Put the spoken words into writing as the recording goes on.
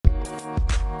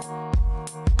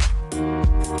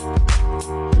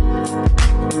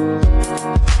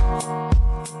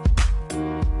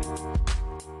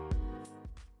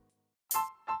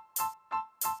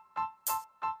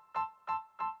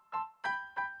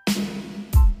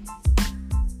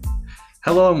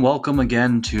Hello and welcome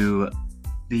again to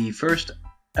the first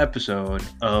episode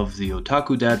of the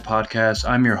Otaku Dad podcast.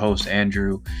 I'm your host,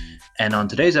 Andrew, and on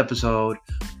today's episode,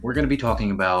 we're going to be talking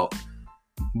about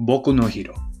Boku no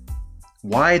Hero,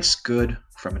 why it's good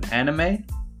from an anime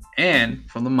and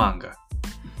from the manga.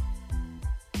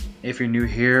 If you're new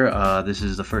here, this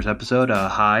is the first episode.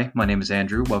 Hi, my name is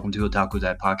Andrew. Welcome to Otaku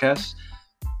Dad podcast.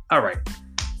 All right,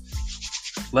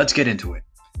 let's get into it.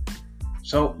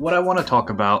 So, what I want to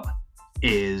talk about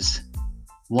is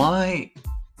why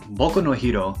Boku no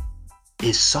Hero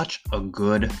is such a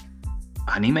good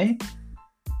anime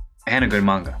and a good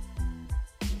manga.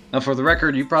 Now, for the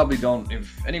record, you probably don't,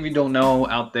 if any of you don't know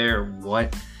out there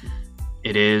what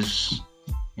it is,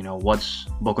 what's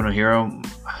Boku no Hero,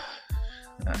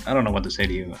 I don't know what to say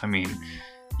to you. I mean,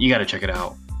 you gotta check it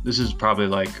out. This is probably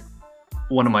like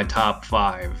one of my top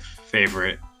 5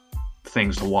 favorite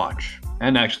things to watch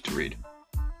and actually to read.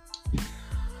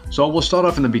 So we'll start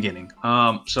off in the beginning.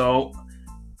 So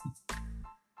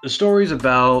the story is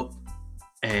about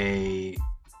a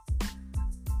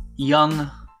young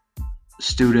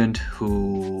student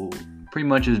who pretty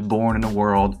much is born in a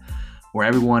world where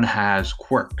everyone has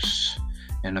quirks.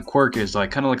 And a quirk is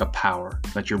like kind of like a power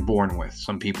that you're born with.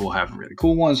 Some people have really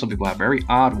cool ones, some people have very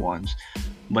odd ones.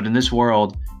 But in this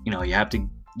world, you have to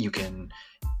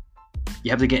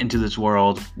get into this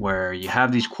world where you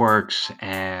have these quirks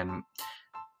and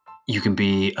you can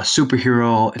be a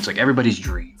superhero. It's like everybody's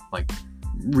dream, like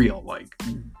real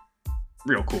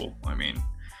cool. I mean,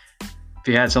 if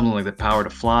you had something like the power to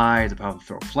fly, the power to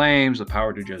throw flames, the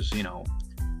power to just,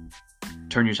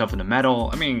 turn yourself into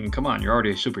metal, I mean, come on, you're already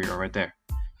a superhero right there.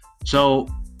 So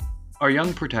our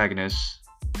young protagonist,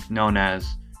 known as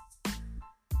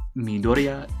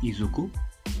Midoriya Izuku,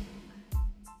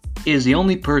 is the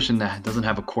only person that doesn't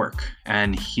have a quirk,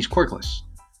 and he's quirkless.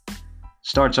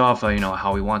 Starts off,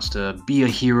 how he wants to be a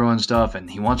hero and stuff, and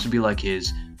he wants to be like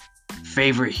his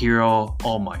favorite hero,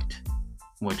 All Might.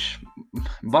 Which,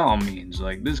 by all means,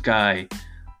 like, this guy,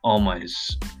 All Might,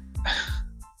 is...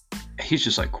 he's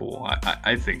just, like, cool.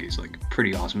 I think he's, like,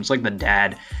 pretty awesome. It's like the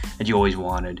dad that you always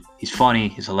wanted. He's funny,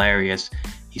 he's hilarious,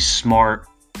 he's smart.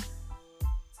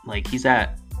 Like, he's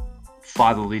that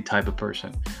fatherly type of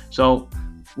person. So,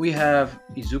 we have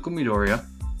Izuku Midoriya,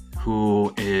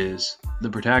 who is the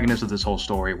protagonist of this whole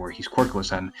story, where he's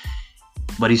quirkless,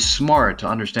 but he's smart to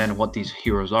understand what these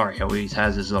heroes are. He always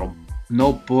has this little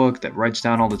notebook that writes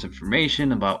down all this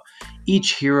information about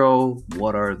each hero.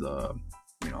 What are the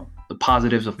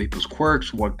positives of people's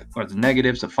quirks? What are the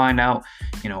negatives, to find out,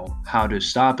 how to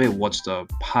stop it? What's the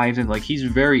positive? Like, he's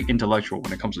very intellectual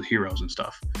when it comes to heroes and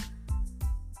stuff.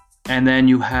 And then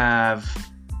you have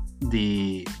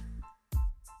the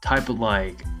type of,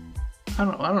 like, I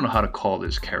don't know how to call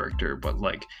this character, but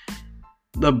like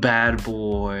the bad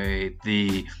boy,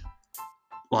 the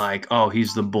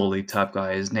he's the bully type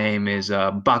guy. His name is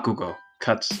Bakugo.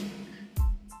 What's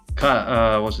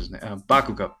his name?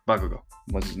 Bakugo.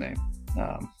 What's his name?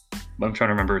 But I'm trying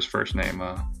to remember his first name.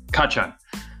 Kacchan.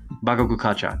 Bakugo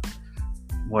Kacchan.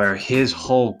 Where his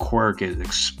whole quirk is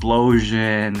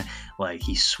explosion. Like,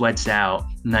 he sweats out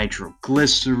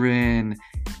nitroglycerin.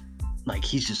 Like,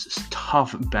 he's just this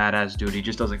tough, badass dude. He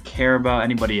just doesn't care about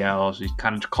anybody else. He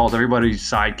kind of calls everybody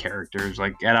side characters.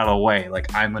 Like, get out of the way.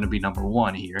 Like, I'm going to be number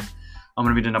one here. I'm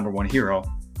going to be the number one hero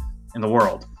in the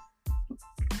world.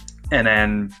 And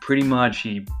then, pretty much,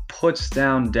 he puts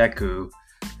down Deku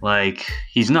like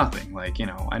he's nothing. Like,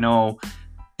 I know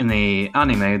in the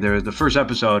anime, there's the first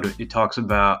episode, it talks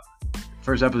about...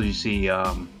 First episode, you see,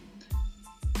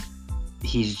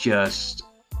 he's just,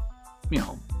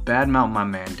 badmouth my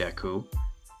man Deku,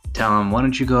 tell him, why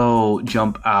don't you go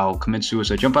commit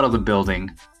suicide, jump out of the building,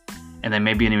 and then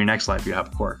maybe in your next life you have a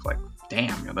quirk. Like,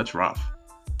 damn, that's rough.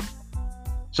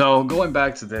 So going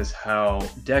back to this, how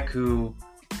Deku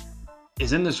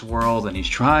is in this world and he's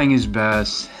trying his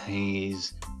best. He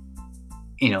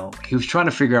was trying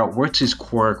to figure out what's his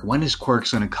quirk, when his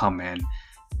quirk's gonna come in,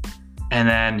 and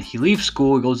then he leaves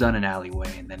school, he goes down an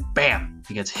alleyway, and then bam,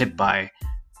 he gets hit by...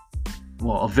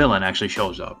 a villain actually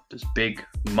shows up, this big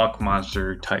muck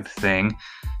monster type thing,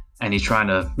 and he's trying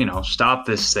to, stop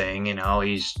this thing.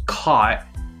 He's caught,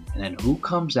 and then who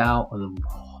comes out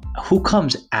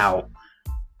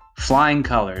flying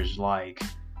colors, like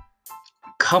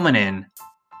coming in,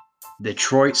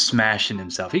 Detroit smashing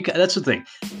himself. That's the thing.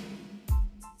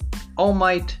 All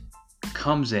Might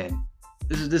comes in.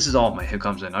 This is All Might who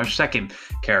comes in, our second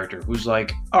character, who's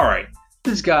like, all right,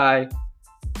 this guy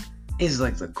is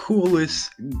like the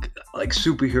coolest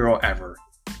superhero ever.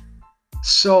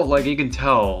 So you can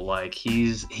tell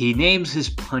he names his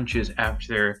punches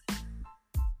after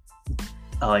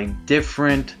like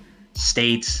different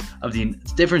states in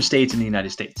the United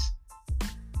States.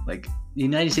 Like the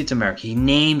United States of America, he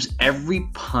names every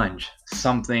punch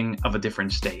something of a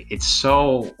different state. It's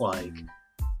so like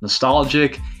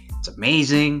nostalgic. It's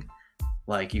amazing.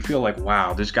 Like you feel like,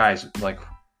 wow, this guy's like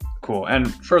cool.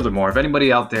 And furthermore, if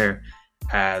anybody out there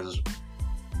has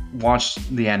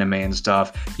watched the anime and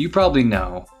stuff, you probably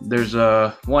know there's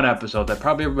one episode that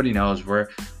probably everybody knows where,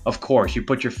 of course, you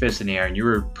put your fist in the air and you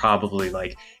were probably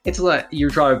like, you're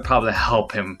trying to probably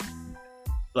help him.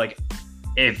 Like,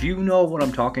 if you know what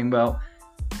I'm talking about,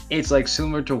 it's like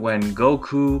similar to when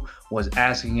Goku was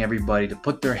asking everybody to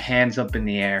put their hands up in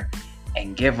the air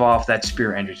and give off that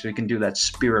spirit energy so he can do that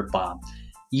spirit bomb.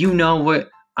 You know what?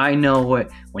 I know what.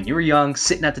 When you were young,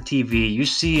 sitting at the TV, you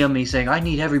see him, he's saying, I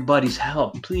need everybody's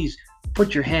help. Please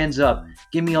put your hands up.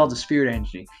 Give me all the spirit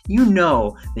energy. You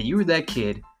know that you were that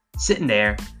kid sitting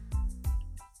there,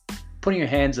 putting your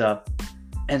hands up,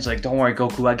 and it's like, don't worry,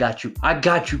 Goku, I got you. I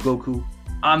got you, Goku.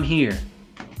 I'm here.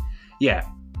 Yeah.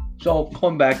 So,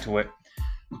 going back to it,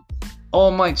 All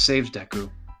Might saves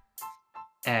Deku.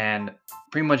 And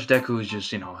pretty much Deku is just,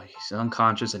 he's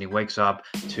unconscious and he wakes up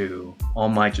to All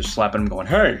Might just slapping him going,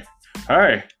 hey,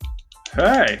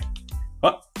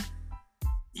 what?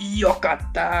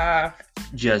 Yokata.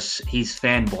 Just, he's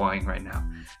fanboying right now.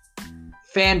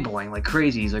 Fanboying like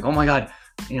crazy. He's like, oh my god,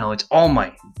 it's All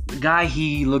Might. The guy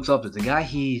he looks up to, the guy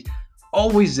he's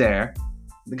always there.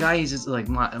 The guy he's just like,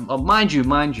 mind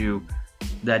you,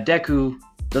 that Deku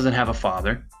doesn't have a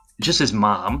father. It's just his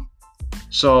mom.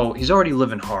 So he's already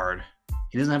living hard.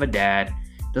 He doesn't have a dad.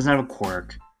 Doesn't have a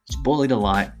quirk. He's bullied a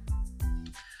lot.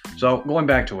 So going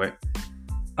back to it,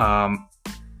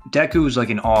 Deku's like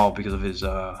in awe because of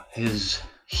his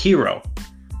hero.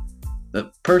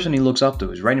 The person he looks up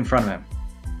to is right in front of him.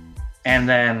 And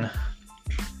then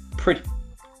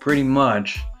pretty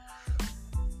much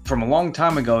from a long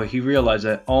time ago, he realized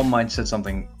that All Might said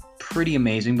something pretty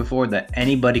amazing before, that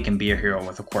anybody can be a hero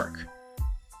with a quirk.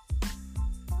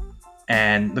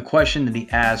 And the question that he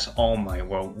asks All Might,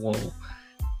 well,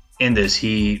 in this,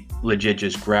 he legit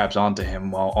just grabs onto him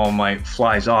while All Might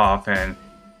flies off, and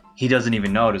he doesn't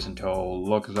even notice until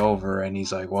looks over, and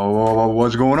he's like, whoa,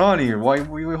 what's going on here? Why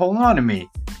are you holding on to me?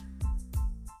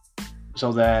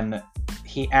 So then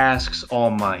he asks All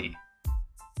Might,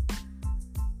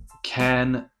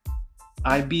 can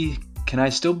I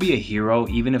still be a hero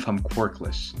even if I'm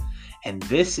quirkless? And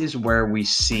this is where we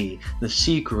see the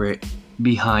secret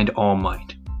behind All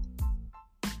Might.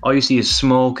 All you see is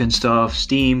smoke and stuff,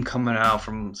 steam coming out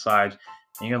from the sides,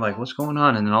 and you're like, what's going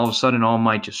on? And then all of a sudden, All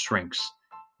Might just shrinks.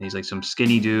 And he's like some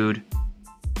skinny dude,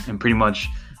 and pretty much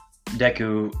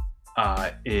Deku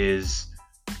is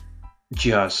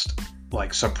just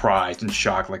like surprised and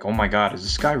shocked, like, oh my god, is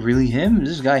this guy really him? Is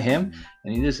this guy him?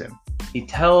 And it is him. He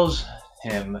tells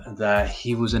him that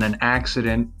he was in an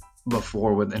accident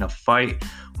before in a fight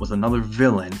with another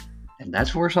villain, and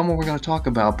that's someone we're going to talk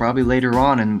about probably later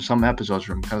on in some episodes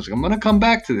from, because I'm going to come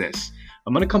back to this.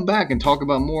 I'm going to come back and talk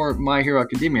about more My Hero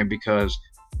Academia because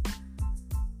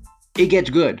it gets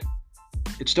good.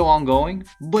 It's still ongoing,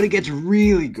 but it gets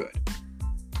really good.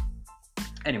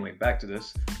 Anyway, back to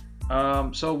this.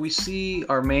 So we see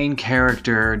our main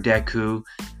character, Deku,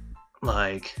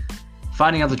 like,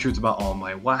 finding out the truth about All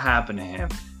Might. What happened to him?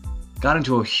 Got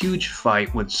into a huge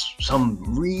fight with some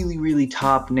really, really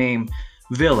top name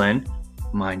villain.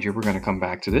 Mind you, we're going to come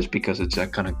back to this because it's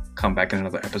going to come back in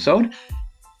another episode.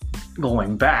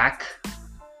 Going back,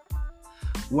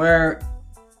 where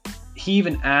he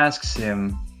even asks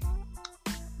him,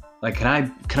 like,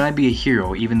 can I be a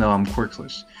hero even though I'm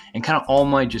quirkless? And kind of All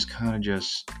Might just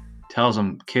tells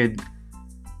him, kid,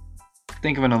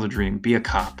 think of another dream. Be a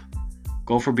cop.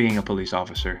 Go for being a police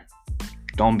officer.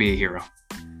 Don't be a hero.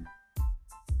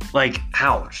 Like,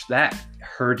 ouch, that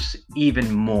hurts even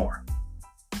more.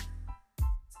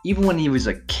 Even when he was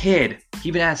a kid, he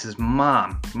even asked his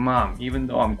mom, even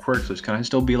though I'm quirkless, can I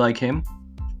still be like him?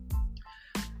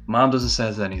 Mom doesn't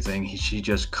say anything. She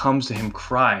just comes to him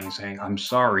crying, saying, I'm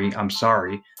sorry.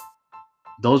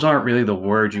 Those aren't really the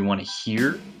words you want to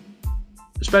hear.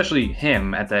 Especially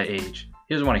him at that age.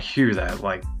 He doesn't want to hear that.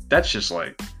 Like, that's just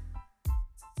like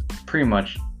pretty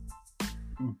much,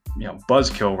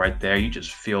 buzzkill right there. You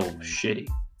just feel shitty.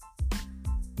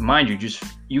 Mind you,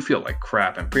 you feel like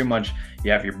crap, and pretty much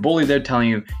you have your bully there telling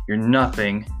you you're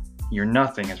nothing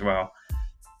as well.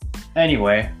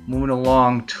 Anyway, moving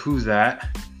along to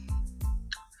that,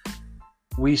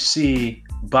 we see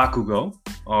Bakugo,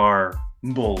 our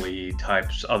bully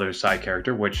type's other side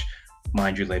character, which,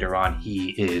 mind you, later on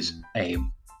he is a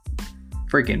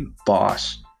freaking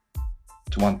boss.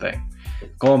 It's one thing.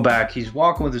 going back, he's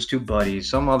walking with his two buddies,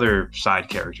 some other side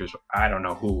characters. I don't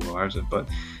know who was it, but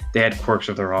they had quirks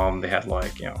of their own. They had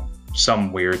like,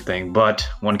 some weird thing, but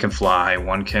one can fly,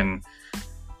 one can.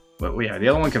 But yeah, the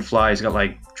other one can fly. He's got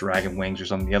like dragon wings or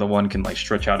something. The other one can like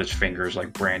stretch out his fingers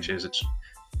like branches. It's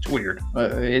weird.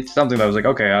 It's something that I was like,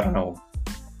 okay, I don't know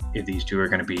if these two are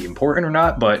going to be important or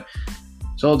not. But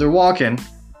so they're walking,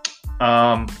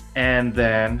 and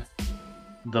then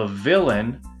the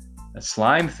villain, the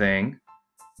slime thing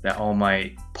that All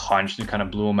Might punched and kind of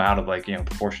blew him out of like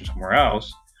proportion somewhere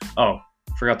else. Oh,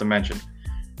 forgot to mention,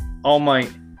 All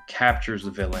Might captures the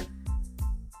villain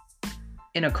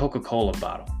in a Coca-Cola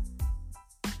bottle.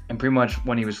 And pretty much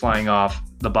when he was flying off,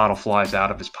 the bottle flies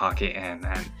out of his pocket and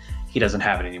he doesn't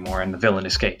have it anymore. And the villain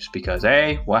escapes because,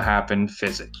 hey, what happened?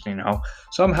 Physics,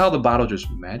 Somehow the bottle just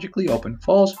magically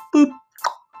falls, boop,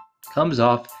 comes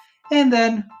off. And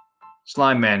then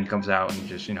Slime Man comes out and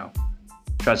just,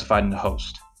 tries to find the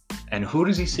host. And who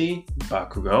does he see?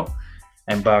 Bakugo.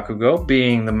 And Bakugo,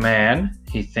 being the man,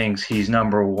 he thinks he's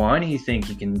number one. He thinks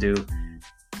he can do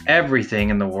everything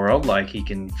in the world, like he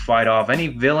can fight off any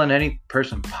villain, any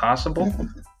person possible.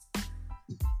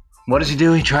 What does he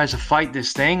do? He tries to fight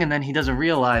this thing, and then he doesn't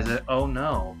realize that, oh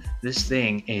no, this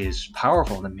thing is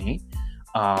powerful than me.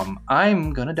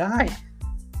 I'm gonna die.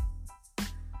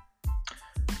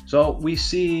 So we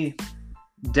see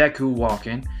Deku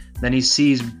walking, then he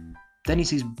sees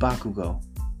Bakugo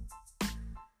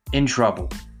in trouble.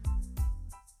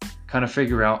 Kind of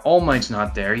figure out All Might's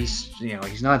not there. He's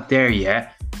not there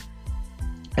yet.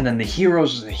 And then the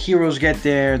heroes get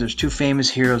there. There's two famous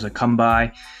heroes that come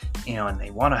by, and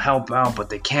they want to help out, but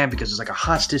they can't because it's like a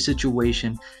hostage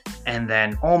situation. And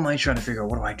then All Might's trying to figure out,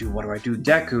 what do I do?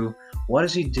 Deku, what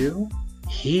does he do?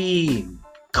 He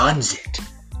guns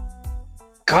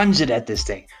it at this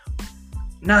thing.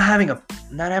 Not having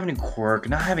a quirk,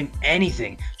 not having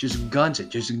anything, just guns it,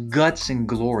 just guts and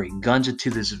glory, guns it to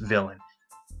this villain.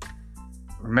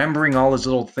 Remembering all his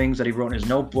little things that he wrote in his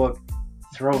notebook,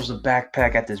 throws the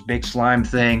backpack at this big slime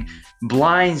thing,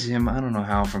 blinds him, I don't know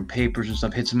how, from papers and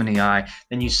stuff, hits him in the eye.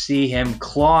 Then you see him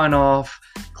clawing off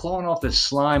the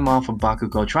slime off of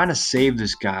Bakugo, trying to save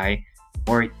this guy.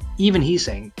 Or even he's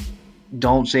saying,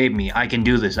 don't save me, I can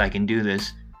do this.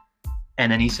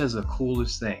 And then he says the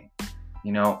coolest thing.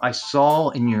 I saw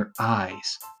in your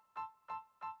eyes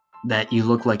that you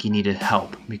look like you needed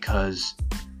help, because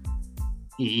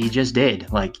you just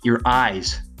did. Like, your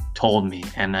eyes told me,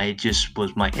 and it just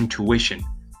was my intuition.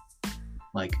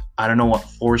 Like, I don't know what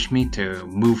forced me to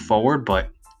move forward, but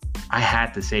I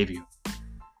had to save you.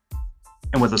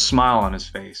 And with a smile on his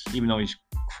face, even though he's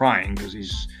crying because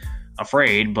he's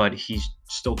afraid, but he's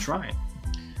still trying.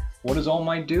 What does All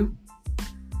Might do?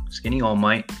 Skinny All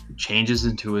Might changes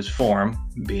into his form,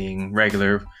 being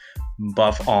regular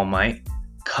buff All Might,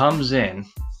 comes in,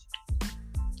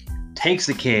 takes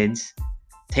the kids,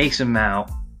 takes them out,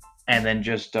 and then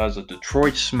just does a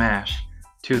Detroit smash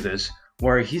to this,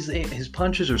 where his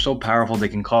punches are so powerful they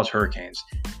can cause hurricanes.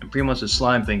 And pretty much the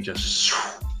slime thing just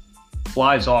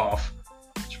flies off,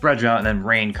 spreads out, and then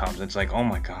rain comes. It's like, oh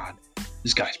my god,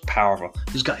 this guy's powerful.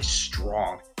 This guy's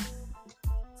strong.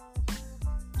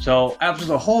 So after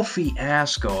the whole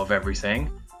fiasco of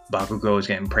everything, Bakugo is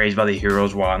getting praised by the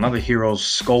heroes while another hero's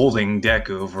scolding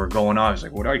Deku for going on. He's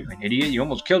like, what are you, an idiot? You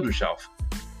almost killed yourself.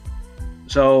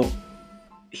 So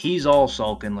he's all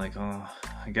sulking, like, oh,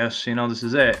 I guess, this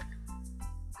is it.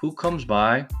 Who comes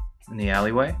by in the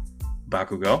alleyway?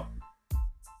 Bakugo.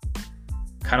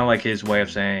 Kind of like his way of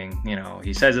saying,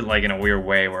 he says it like in a weird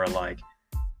way where like,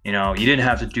 you didn't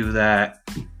have to do that.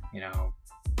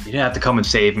 You didn't have to come and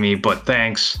save me, but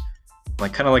thanks.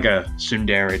 Like, kind of like a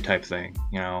tsundere type thing,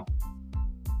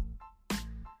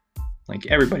 Like,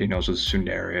 everybody knows what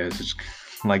tsundere is. It's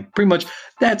like, pretty much,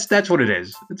 that's what it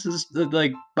is. It's just,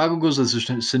 like, Bakugo's a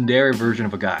tsundere version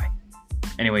of a guy.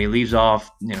 Anyway, he leaves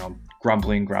off,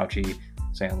 grumbling, grouchy,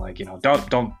 saying like,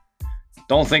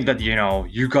 don't think that,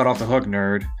 you got off the hook,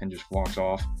 nerd, and just walks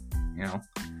off,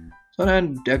 So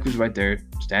then Deku's right there,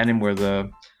 standing where the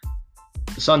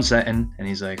sun's setting, and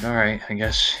he's like, all right, I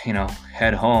guess,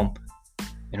 head home.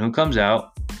 And who comes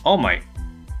out? All Might,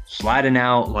 sliding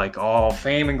out like all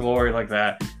fame and glory like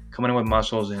that, coming in with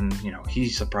muscles, and,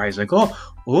 he's surprised, like, oh,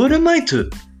 what am I to?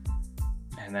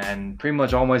 And then pretty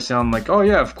much All Might sound like, oh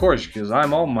yeah, of course, because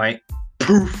I'm All Might.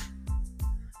 Poof!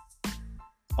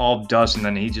 All dust, and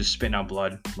then he's just spitting out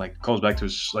blood, like, goes back to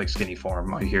his, like, skinny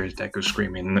form. I hear his Deku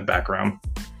screaming in the background.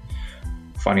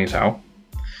 Funny as hell.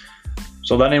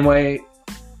 So then anyway,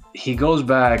 he goes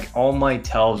back. All Might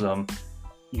tells him,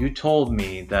 you told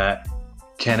me that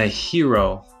can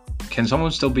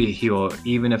someone still be a hero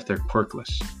even if they're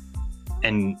quirkless?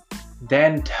 and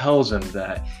then tells him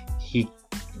that he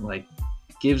like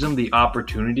gives him the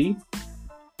opportunity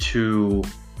to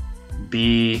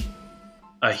be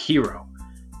a hero,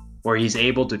 where he's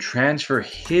able to transfer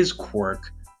his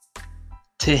quirk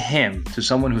to him, to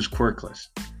someone who's quirkless,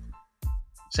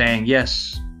 saying,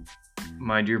 yes,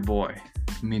 my dear boy,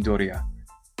 Midoriya,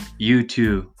 you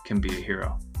too can be a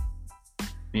hero.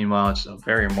 Meanwhile, it's a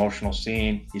very emotional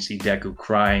scene. You see Deku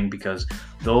crying because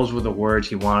those were the words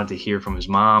he wanted to hear from his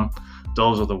mom.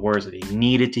 Those were the words that he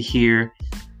needed to hear.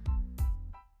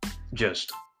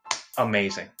 Just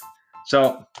amazing.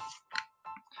 So,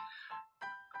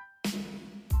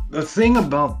 the thing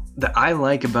that I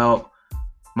like about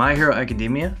My Hero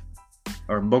Academia,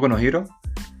 or Boku no Hero,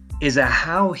 is that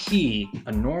how he,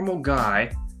 a normal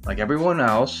guy like everyone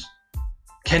else,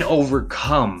 can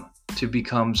overcome to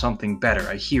become something better,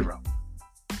 a hero.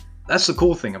 That's the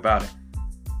cool thing about it.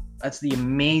 That's the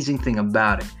amazing thing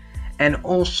about it. And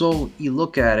also, you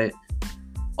look at it,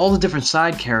 all the different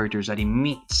side characters that he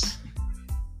meets.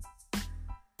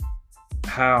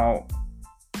 How,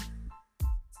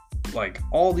 like,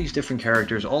 all these different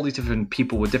characters, all these different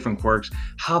people with different quirks,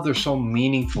 how they're so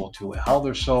meaningful to it, how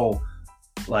they're so,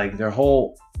 like, their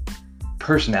whole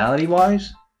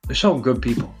personality-wise, they're so good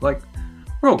people. Like,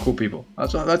 real cool people.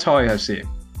 That's how I see it.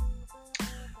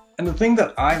 And the thing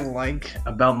that I like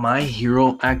about My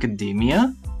Hero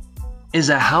Academia is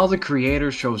that how the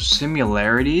creator shows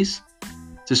similarities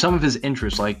to some of his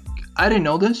interests. Like, I didn't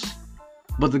know this,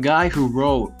 but the guy who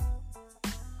wrote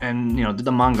and, you know, did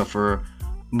the manga for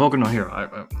Boku no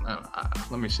Hero,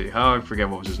 let me see, I forget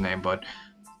what was his name, but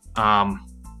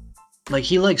like,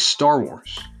 he likes Star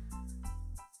Wars,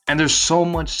 and there's so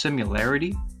much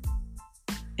similarity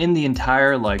in the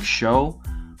entire, like, show,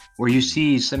 where you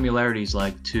see similarities,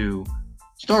 like, to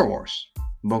Star Wars,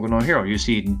 Boku no Hero. You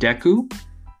see Deku,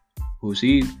 who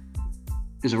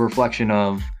is a reflection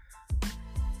of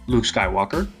Luke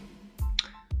Skywalker.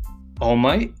 All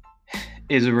Might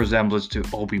is a resemblance to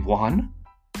Obi-Wan.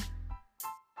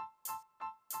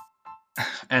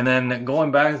 And then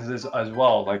going back to this as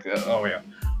well, like, oh yeah,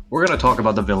 we're going to talk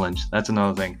about the villains. That's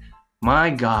another thing.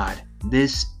 My God,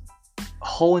 this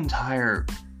whole entire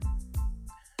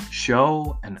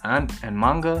show and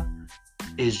manga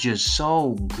is just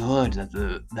so good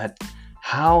that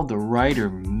how the writer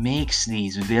makes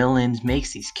these villains,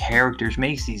 makes these characters,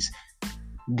 makes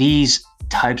these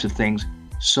types of things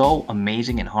so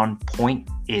amazing and on point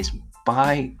is,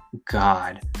 by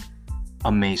God,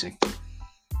 amazing.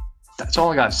 That's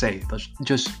all I gotta say.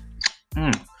 It's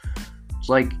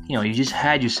like, you know, you just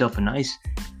had yourself a nice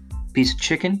piece of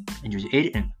chicken and you just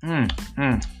ate it,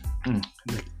 and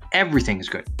everything is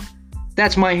good.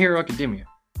 That's My Hero Academia.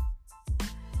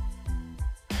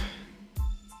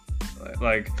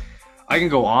 Like, I can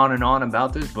go on and on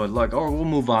about this, but like, we'll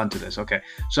move on to this. Okay,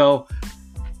 so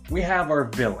we have our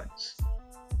villains.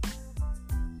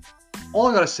 All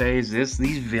I gotta say is this: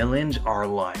 these villains are,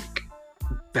 like,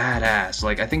 badass.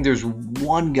 Like, I think there's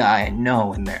one guy I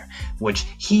know in there, which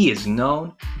he is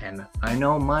known, and I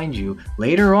know, mind you,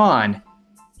 later on,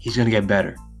 he's gonna get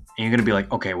better. And you're gonna be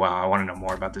like, okay, wow, I wanna know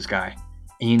more about this guy.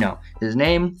 And you know, his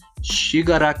name,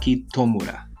 Shigaraki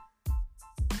Tomura.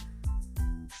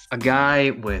 A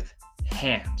guy with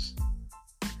hands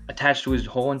attached to his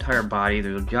whole entire body.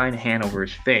 There's a giant hand over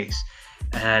his face,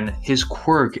 and his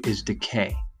quirk is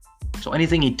decay. So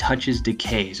anything he touches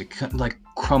decays. It, like,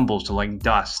 crumbles to, like,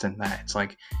 dust and that. It's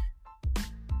like,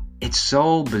 it's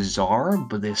so bizarre,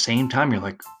 but at the same time, you're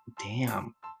like,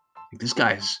 damn, like, this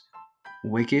guy's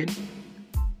wicked.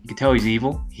 You can tell he's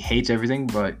evil. He hates everything,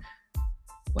 but,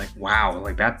 like, wow,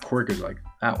 like, that quirk is like,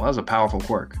 that was a powerful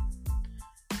quirk.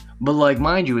 But, like,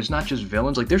 mind you, it's not just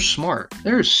villains. Like, they're smart.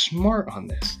 They're smart on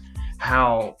this.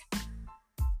 How,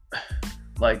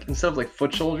 like, instead of, like,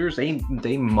 foot soldiers, they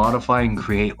modify and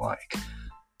create, like,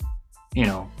 you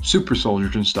know, super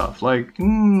soldiers and stuff. Like,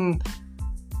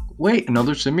 wait,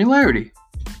 another similarity.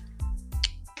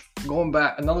 Going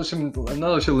back, another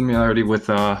similarity with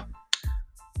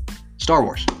Star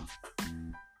Wars.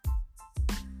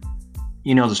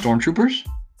 You know the Stormtroopers?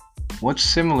 What's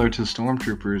similar to the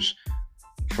Stormtroopers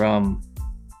from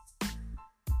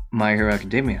My Hero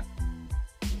Academia?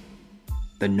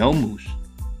 The Nomus.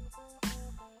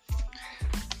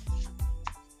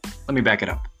 Let me back it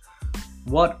up.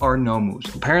 What are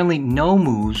Nomus? Apparently,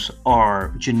 Nomus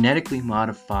are genetically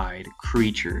modified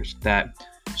creatures that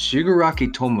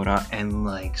Shigaraki Tomura and,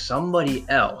 like, somebody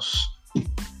else.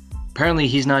 Apparently,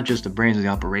 he's not just the brains of the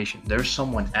operation. There's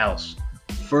someone else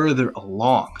further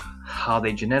along. How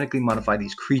they genetically modify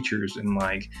these creatures and,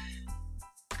 like,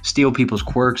 steal people's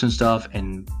quirks and stuff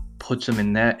and puts them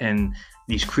in that, and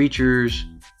these creatures,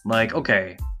 like,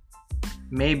 okay,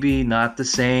 maybe not the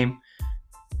same.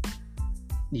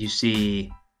 You see,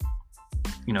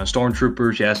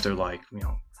 stormtroopers, yes, they're like,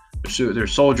 they're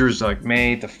soldiers like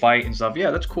made to fight and stuff.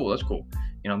 Yeah, that's cool.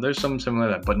 There's something similar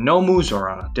to that. But Nomus are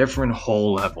on a different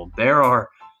whole level.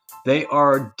 They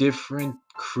are different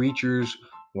creatures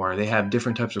where they have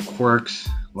different types of quirks.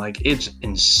 Like, it's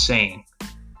insane.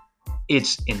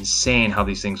 It's insane how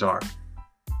these things are.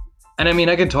 And I mean,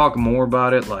 I could talk more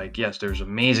about it. Like, yes, there's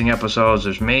amazing episodes.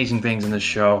 There's amazing things in this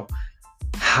show.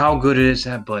 How good it is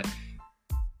that, but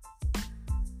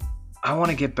I want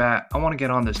to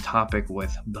get on this topic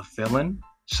with the villain.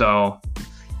 So,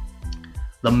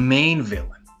 the main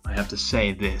villain, I have to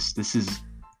say this is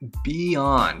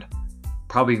beyond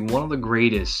probably one of the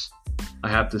greatest, I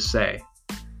have to say,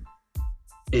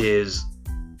 is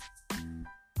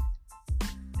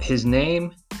his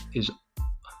name is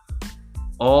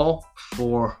All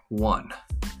for One.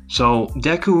 So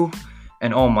Deku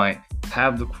and All Might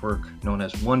have the quirk known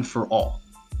as One for All,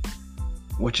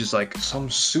 which is like some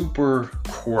super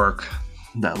quirk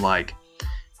that like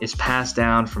is passed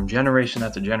down from generation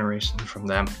after generation from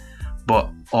them. But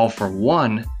All for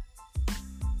One,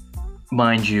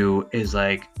 mind you, is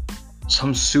like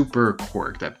some super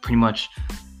quirk that pretty much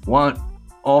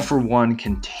All for One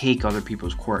can take other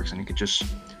people's quirks and he could just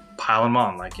pile them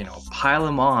on, like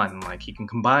he can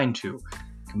combine 2,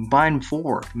 combine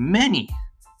 4, many.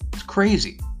 It's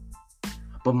crazy.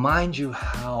 But mind you,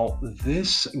 how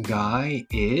this guy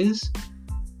is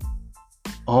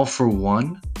All for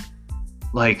One,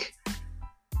 like,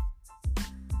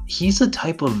 he's the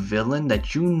type of villain that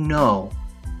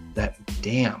that,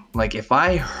 damn, like, if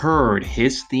I heard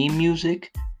his theme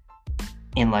music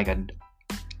in like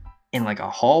a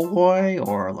hallway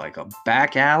or like a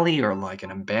back alley or like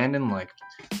an abandoned like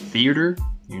theater,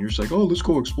 you're just like, oh, let's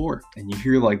go explore, and you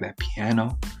hear like that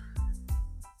piano,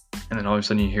 and then all of a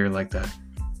sudden you hear like that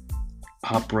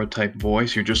opera type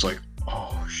voice, you're just like,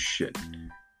 oh shit,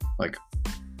 like,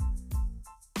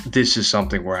 this is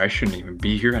something where I shouldn't even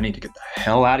be here. I need to get the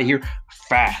hell out of here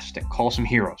fast and call some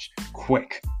heroes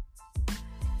quick.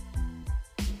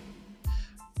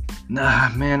 Nah,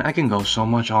 man, I can go so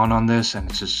much on this, and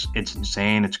it's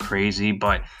insane, it's crazy,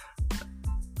 but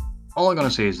all I'm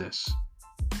gonna say is this,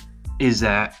 is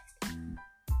that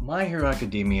My Hero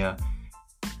Academia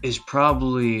is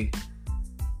probably,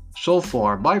 so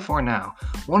far, by far now,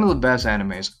 one of the best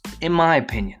animes, in my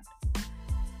opinion.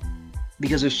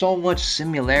 Because there's so much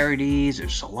similarities,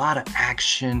 there's a lot of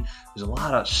action, there's a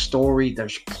lot of story,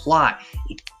 there's plot.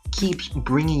 It keeps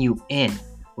bringing you in.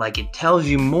 Like, it tells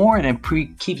you more and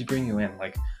it keeps bringing you in.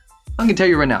 Like, I can tell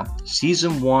you right now,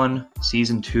 Season 1,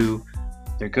 Season 2,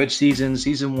 they're good seasons.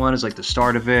 Season 1 is like the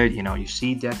start of it. You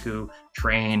see Deku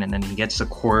train, and then he gets the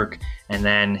quirk, and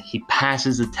then he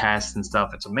passes the test and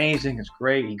stuff. It's amazing. It's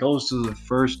great. He goes to the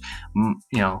first,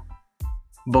 Boku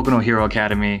no Hero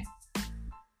Academy.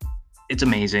 It's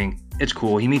amazing. It's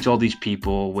cool. He meets all these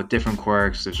people with different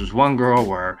quirks. There's this one girl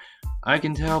where I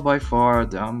can tell by far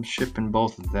that I'm shipping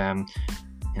both of them.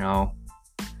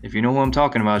 If you know who I'm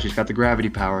talking about, she's got the gravity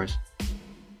powers.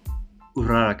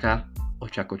 Uraraka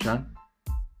Ochako-chan.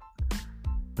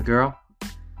 The girl.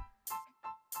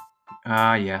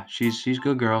 Yeah, she's a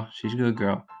good girl. She's a good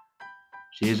girl.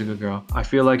 She is a good girl. I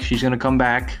feel like she's gonna come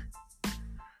back.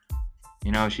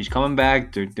 She's coming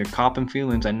back. They're copping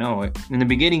feelings. I know it. In the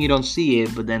beginning, you don't see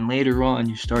it, but then later on,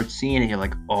 you start seeing it. You're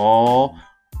like, oh,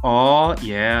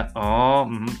 yeah,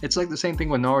 It's like the same thing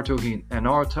with Naruto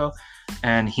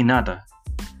and Hinata.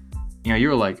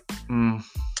 You're like,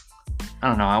 I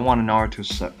don't know. I want a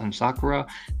Naruto and Sakura.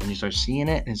 And you start seeing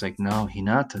it, and it's like, no,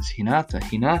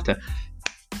 Hinata.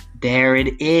 There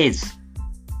it is.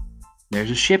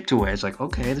 There's a ship to it. It's like,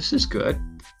 okay, this is good.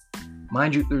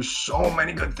 Mind you, there's so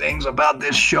many good things about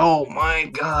this show,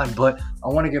 my God. But I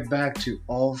want to get back to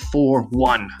All for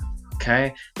One,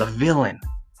 okay? The villain.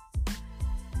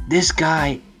 This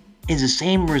guy is the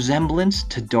same resemblance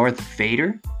to Darth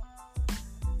Vader.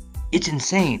 It's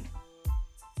insane.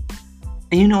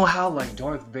 And you know how, like,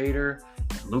 Darth Vader,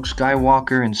 Luke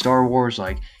Skywalker in Star Wars,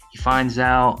 like, he finds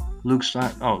out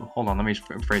oh, hold on, let me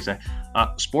phrase that.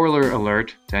 Spoiler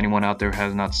alert to anyone out there who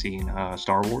has not seen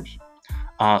Star Wars.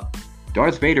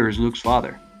 Darth Vader is Luke's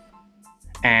father.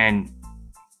 And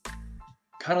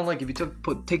kind of like if you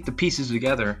take the pieces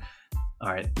together, all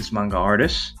right, this manga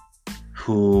artist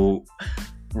who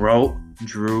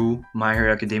drew My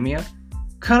Hero Academia,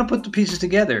 kind of put the pieces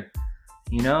together,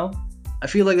 I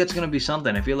feel like that's gonna be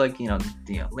something. I feel like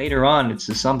later on it's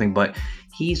just something, but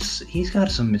he's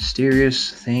got some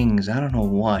mysterious things. I don't know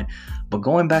what. But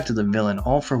going back to the villain,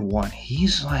 All for One,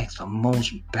 he's like the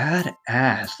most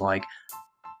badass like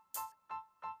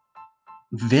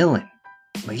villain.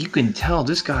 Like you can tell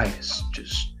this guy is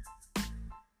just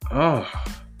oh,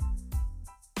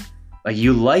 like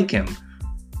you like him,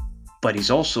 but he's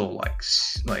also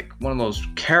like one of those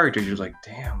characters you're like,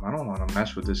 damn, I don't want to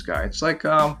mess with this guy. It's like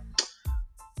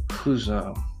who's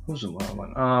the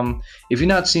one? If you've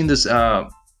not seen this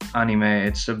anime,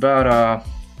 it's about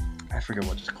I forget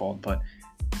what it's called, but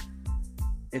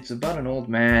it's about an old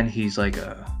man. He's like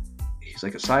a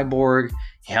cyborg.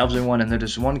 He helps everyone, and there's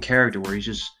this one character where he's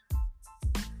just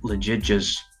legit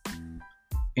just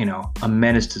a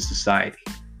menace to society.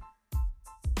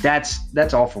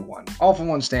 That's All for One. All for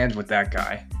One stands with that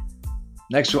guy.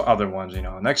 Next to other ones,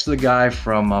 next to the guy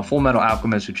from Full Metal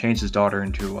Alchemist who changed his daughter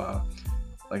into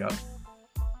like a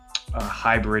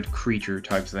hybrid creature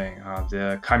type thing.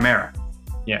 The Chimera.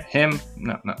 Yeah, him.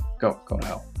 No, go to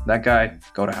hell. That guy,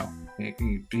 go to hell.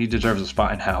 He deserves a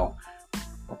spot in hell.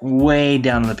 Way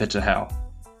down in the pits of hell.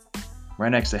 Right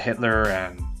next to Hitler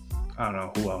and I don't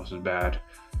know who else is bad.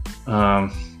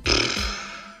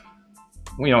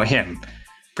 Him,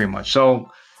 pretty much. So,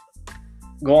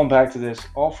 going back to this,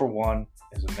 All for One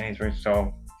is amazing.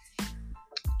 So,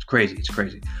 it's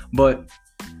crazy. But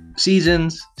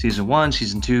seasons, season 1,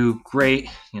 season 2, great.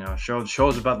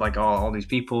 Shows about like all these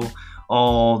people,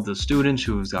 all the students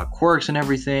who've got quirks and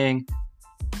everything.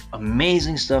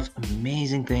 Amazing stuff,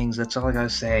 amazing things. That's all I gotta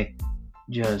say.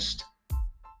 Just,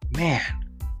 man,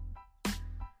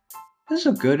 this is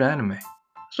a good anime.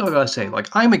 That's all I gotta say. Like,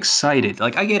 I'm excited.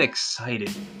 Like, I get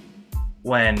excited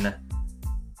when,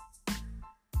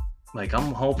 like,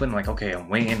 I'm hoping, like, okay, I'm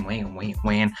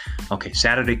waiting. Okay,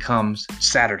 Saturday comes.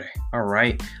 Saturday. All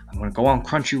right. I'm gonna go on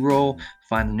Crunchyroll,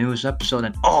 find the newest episode,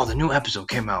 and the new episode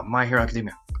came out. My Hero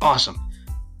Academia. Awesome.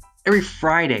 Every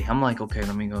Friday, I'm like, okay,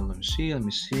 let me see. All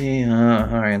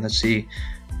right, let's see.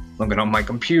 Looking on my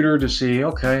computer to see,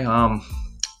 okay,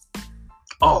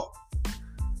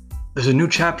 there's a new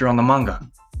chapter on the manga.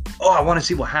 I want to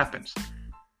see what happens.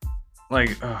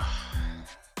 Like, I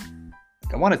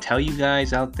want to tell you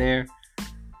guys out there,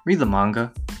 read the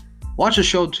manga. Watch the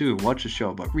show too,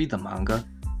 but read the manga.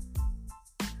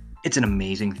 It's an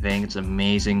amazing thing. It's an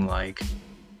amazing, like,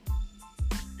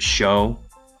 show.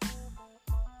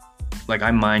 Like,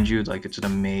 I mind you, like, it's an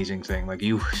amazing thing. Like,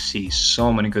 you see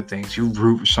so many good things. You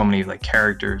root for so many, like,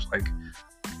 characters. Like,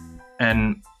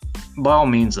 and by all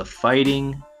means, the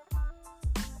fighting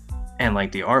and,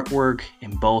 like, the artwork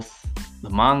in both the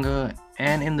manga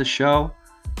and in the show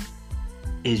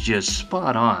is just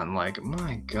spot on. Like,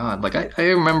 my God. Like, I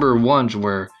remember ones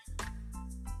where,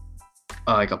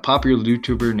 like, a popular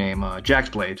YouTuber named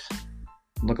Jaxblade.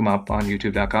 Look him up on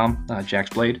youtube.com,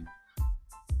 Jaxblade.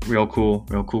 Real cool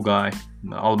guy,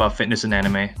 all about fitness and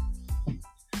anime.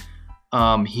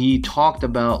 He talked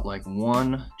about like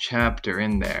one chapter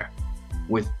in there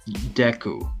with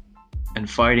Deku and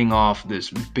fighting off this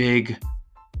big,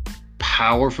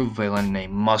 powerful villain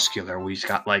named Muscular, where he's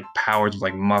got like powers of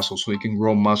like muscles, so he can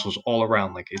grow muscles all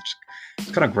around. Like it's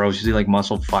kind of gross. You see like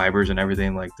muscle fibers and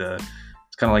everything. Like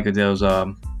it's kind of like those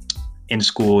in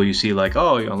school, you see like,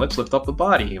 let's lift up the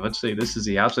body. Let's say this is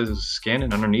the outside of the skin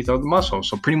and underneath are the muscles.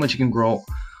 So pretty much you can grow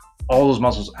all those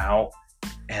muscles out,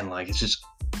 and like it's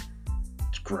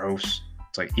gross.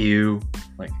 It's like, ew.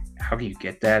 Like, how can you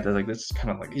get that? They're like, this is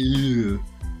kind of like, ew.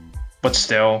 But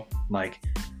still, like,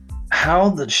 how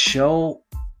the show,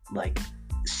 like,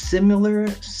 similarity,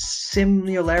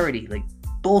 like,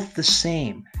 both the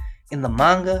same in the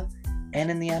manga and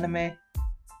in the anime.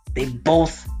 They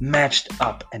both matched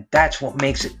up, and that's what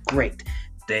makes it great.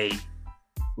 They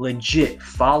legit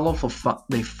follow to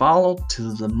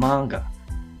the manga,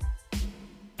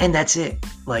 and that's it.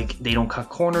 Like, they don't cut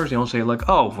corners. They don't say like,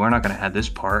 we're not gonna add this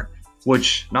part.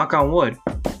 Which, knock on wood,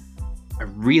 I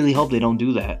really hope they don't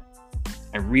do that.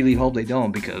 I really hope they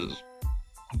don't, because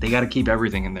they got to keep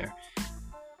everything in there.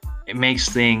 It makes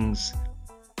things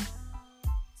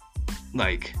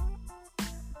like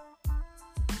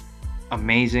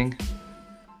amazing,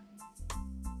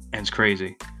 and it's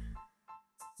crazy.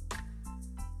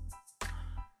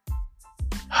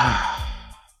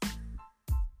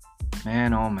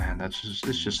 Man, oh man, it's just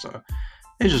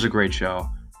a great show.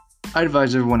 I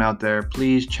advise everyone out there,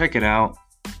 please check it out.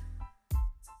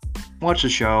 Watch the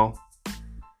show.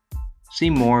 See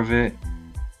more of it.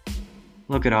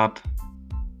 Look it up.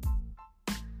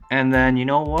 And then, you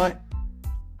know what?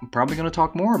 I'm probably going to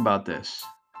talk more about this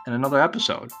in another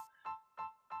episode.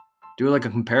 do like a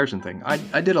comparison thing.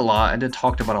 I did a lot. I did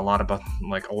talked about a lot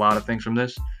like a lot of things from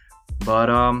this. But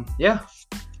yeah.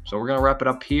 So we're gonna wrap it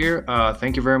up here.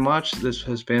 Thank you very much. This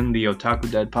has been the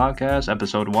Otaku Dead Podcast,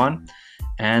 episode 1.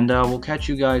 And we'll catch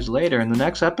you guys later in the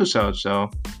next episode. So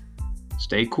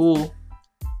stay cool,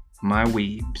 my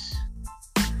weebs.